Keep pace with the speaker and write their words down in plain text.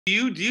Do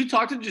you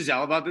talk to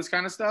Gisele about this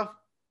kind of stuff?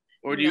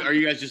 Or are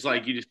you guys just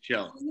like, you just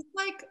chill? She's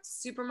like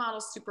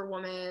supermodel,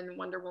 superwoman,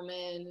 Wonder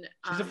Woman.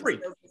 She's a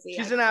freak. So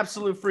She's an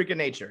absolute freak of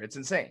nature. It's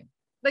insane.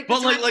 Like,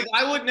 but like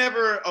I would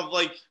never of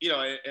like, you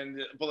know,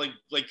 but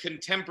like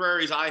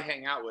contemporaries I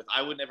hang out with,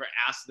 I would never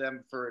ask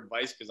them for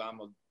advice because I'm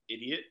an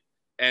idiot.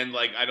 And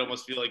like, I'd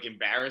almost feel like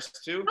embarrassed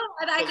too. Oh,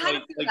 and I kind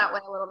of feel that way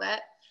a little bit.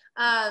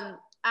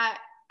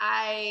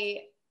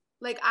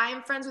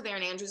 I'm friends with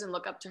Erin Andrews and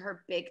look up to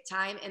her big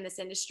time in this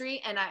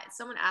industry. And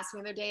someone asked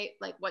me the other day,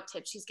 like, what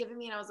tips she's giving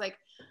me. And I was like,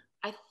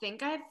 I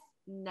think I've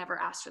never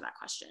asked her that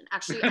question.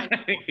 Actually,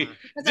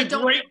 it's a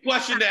great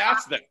question to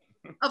ask them.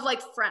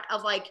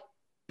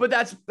 But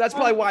that's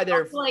probably why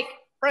they're like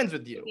friends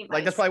with you.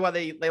 Like, that's probably why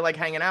they like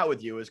hanging out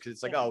with you, is because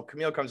it's like, oh,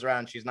 Camille comes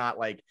around. She's not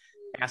like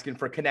asking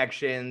for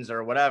connections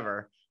or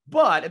whatever.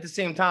 But at the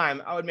same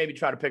time, I would maybe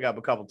try to pick up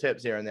a couple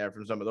tips here and there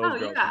from some of those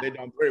girls. Yeah. They've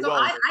done pretty well.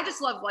 I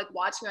just love like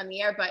watching on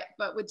the air,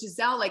 but with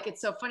Gisele, like,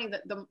 it's so funny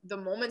that the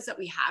moments that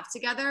we have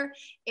together,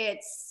 it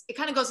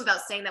kind of goes without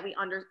saying that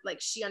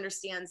she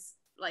understands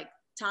like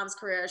Tom's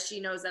career. She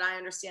knows that I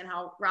understand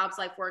how Rob's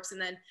life works.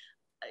 And then,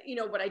 you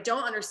know, what I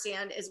don't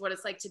understand is what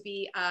it's like to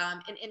be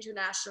an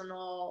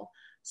international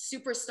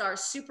superstar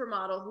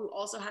supermodel who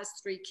also has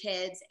 3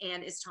 kids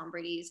and is Tom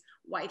Brady's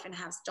wife and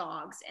has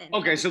dogs. And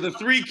okay, so the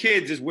 3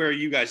 kids is where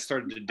you guys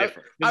started to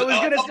differ. I was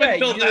gonna say,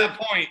 until that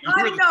point,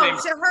 I know.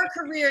 So her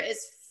career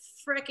is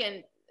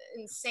freaking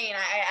insane.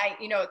 I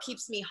you know, it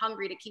keeps me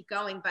hungry to keep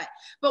going.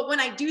 But when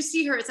I do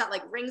see her, it's at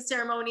like ring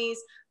ceremonies,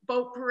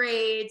 boat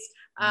parades,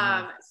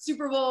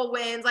 Super Bowl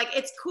wins. Like,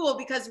 it's cool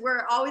because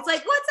we're always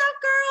like, "What's up,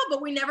 girl?"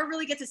 But we never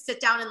really get to sit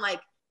down and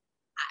like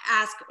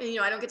ask, you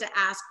know, I don't get to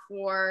ask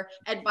for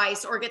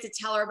advice or get to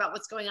tell her about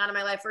what's going on in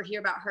my life or hear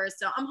about her.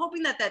 So I'm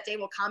hoping that day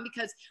will come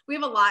because we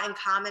have a lot in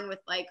common with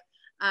like,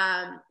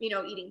 you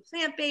know, eating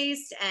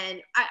plant-based.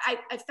 And I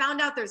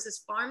found out there's this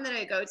farm that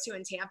I go to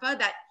in Tampa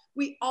that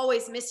we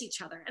always miss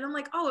each other. And I'm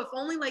like, oh, if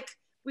only like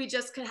we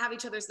just could have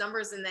each other's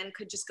numbers and then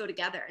could just go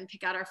together and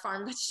pick out our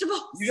farm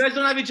vegetables. You guys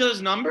don't have each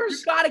other's numbers?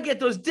 You got to get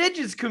those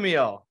digits,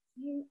 Camille.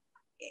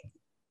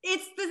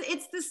 It's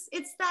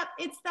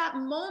that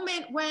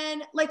moment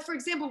when, like, for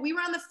example, we were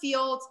on the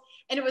field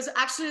and it was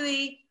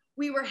actually,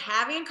 we were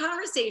having a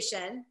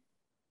conversation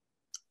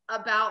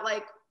about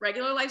like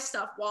regular life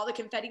stuff while the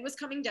confetti was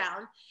coming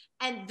down.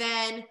 And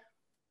then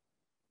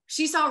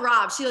she saw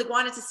Rob. She like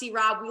wanted to see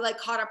Rob. We like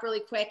caught up really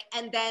quick.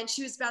 And then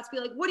she was about to be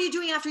like, what are you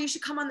doing after? You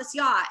should come on this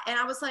yacht. And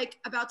I was like,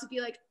 about to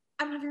be like,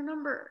 I don't have your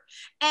number.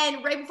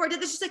 And right before I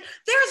did this, she's like,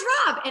 there's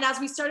Rob. And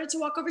as we started to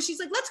walk over, she's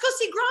like, let's go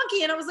see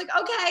Gronky. And I was like,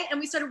 okay. And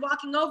we started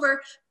walking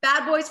over.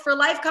 Bad Boys for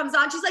Life comes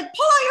on. She's like,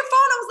 pull out your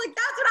phone. I was like,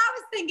 that's what I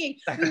was thinking.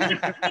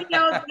 You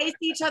know, they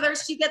see each other.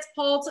 She gets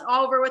pulled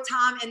over with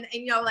Tom. And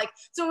you know, like,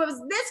 so it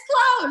was this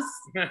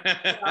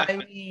close. I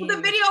mean, the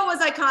video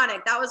was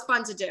iconic. That was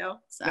fun to do.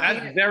 So.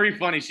 That's very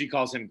funny. She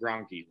calls him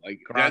Gronky.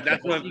 Like,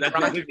 that's what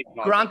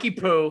Gronky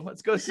poo.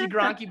 Let's go see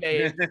Gronky,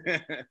 babe.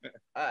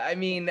 I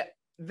mean,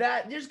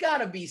 that there's got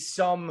to be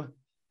some,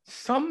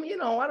 you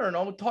know, I don't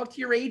know, talk to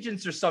your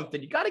agents or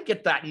something. You got to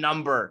get that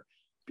number.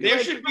 There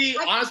should be,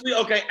 honestly,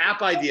 okay,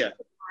 app idea.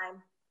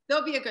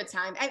 There'll be a good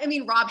time. I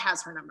mean, Rob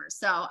has her number.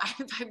 So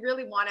if I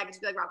really want, I could just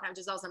be like, Rob, can I have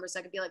Gisele's number?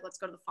 So I could be like, let's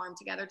go to the farm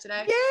together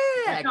today.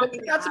 Yeah, go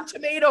pick out some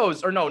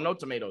tomatoes. Or no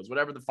tomatoes.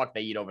 Whatever the fuck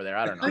they eat over there.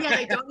 I don't know. Oh, yeah,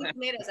 they don't eat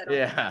tomatoes. I don't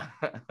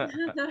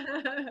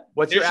yeah.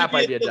 What's your app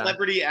idea, John?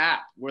 Celebrity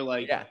app where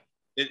like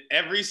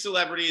every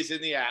celebrity is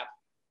in the app.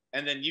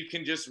 And then you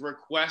can just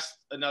request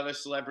another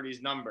celebrity's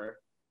number.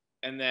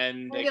 And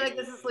then they be like,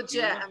 this is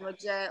legit. I'm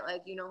legit.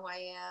 Like, you know who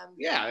I am.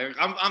 Yeah,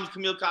 I'm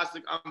Camille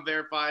Kostek. I'm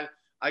verified.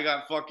 I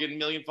got fucking 1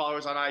 million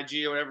followers on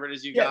IG or whatever it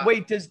is you got.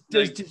 Wait, does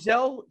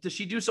Gisele, does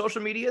she do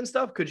social media and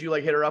stuff? Could you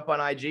like hit her up on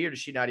IG or does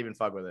she not even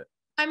fuck with it?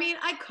 I mean,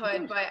 I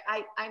could, but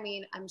I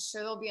mean, I'm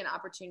sure there'll be an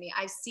opportunity.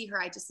 I see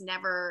her. It just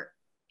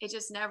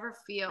never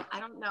feel, I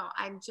don't know.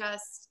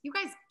 You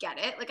guys get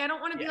it. Like, I don't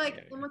want to be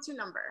like, what's your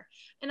number?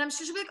 And I'm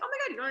sure she'll be like, oh my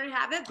God, you don't already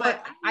have it.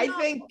 But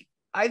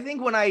I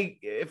think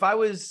if I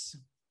was,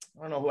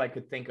 I don't know who I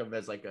could think of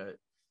as like a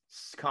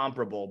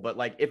comparable, but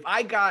like if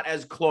I got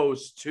as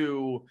close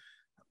to,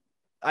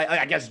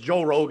 I guess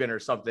Joe Rogan or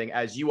something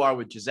as you are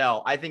with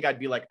Gisele, I think I'd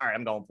be like, all right,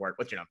 I'm going for it.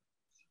 What's your number?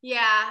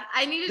 Yeah,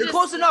 I need to. You're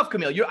close enough,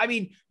 Camille.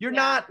 You're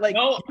not like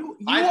you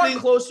are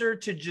closer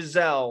to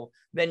Gisele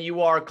than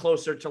you are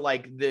closer to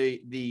like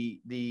the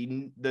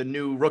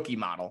new rookie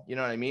model. You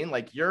know what I mean?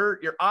 Like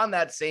you're on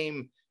that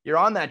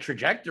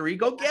trajectory.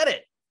 Go get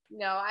it.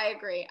 No, I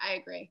agree.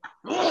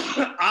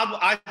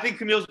 I think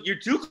Camille, you're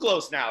too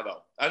close now,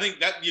 though. I think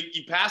that you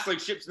passed like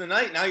ships in the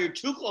night. Now you're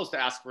too close to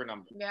ask for a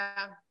number.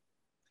 Yeah.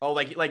 Oh,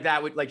 like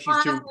that would like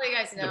she's too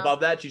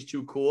above that. She's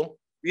too cool.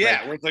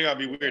 Yeah, we're like, it'd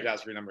be weird to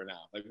ask for your number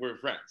now. Like, we're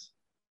friends.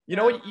 You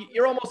know what?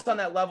 You're almost on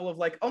that level of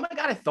like, oh my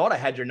God, I thought I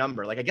had your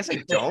number. Like, I guess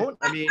I don't.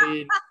 I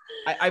mean,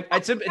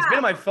 it's been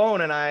on my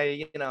phone, and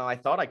I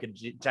thought I could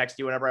text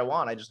you whenever I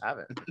want. I just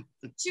haven't.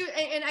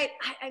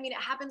 I mean,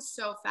 it happened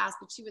so fast.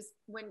 But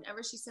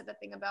whenever she said that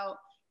thing about,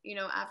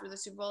 after the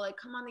Super Bowl, like,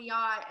 come on the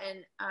yacht,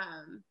 and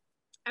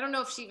I don't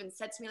know if she even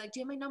said to me like, "Do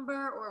you have my number?"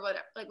 or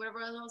whatever, like whatever.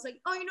 And I was like,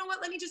 "Oh, you know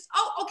what? Let me just.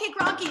 Oh, okay,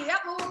 Gronky. Yeah,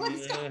 well,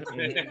 let's go."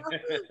 You know?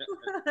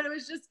 It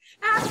was just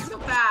so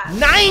bad.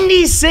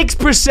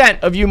 96%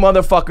 of you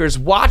motherfuckers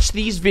watch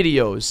these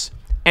videos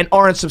and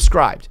aren't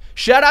subscribed.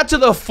 Shout out to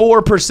the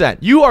 4%.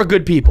 You are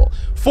good people.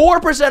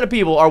 4% of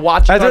people are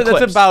watching our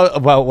clips. That's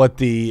about what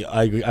the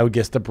I would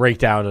guess the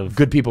breakdown of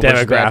good people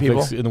versus bad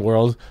people in the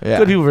world. Yeah.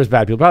 Good people versus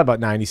bad people. Probably about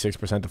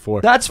 96% to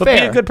 4. That's but fair.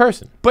 Be a good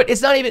person. But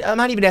it's not even. I'm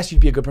not even asking you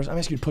to be a good person. I'm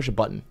asking you to push a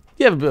button.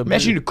 Yeah, I'm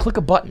asking you to click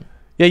a button.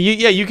 Yeah,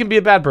 you can be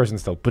a bad person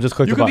still, but just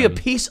click the button. You can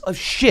be a piece of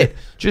shit.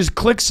 Just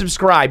click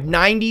subscribe.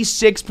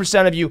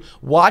 96% of you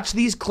watch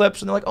these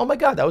clips and they're like, oh my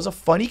God, that was a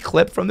funny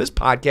clip from this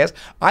podcast.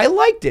 I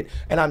liked it.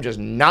 And I'm just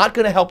not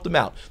going to help them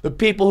out. The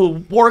people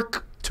who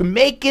work to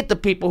make it, the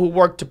people who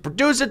work to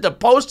produce it, to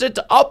post it,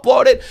 to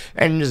upload it,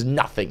 and there's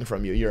nothing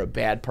from you. You're a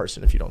bad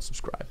person if you don't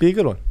subscribe. Be a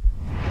good one.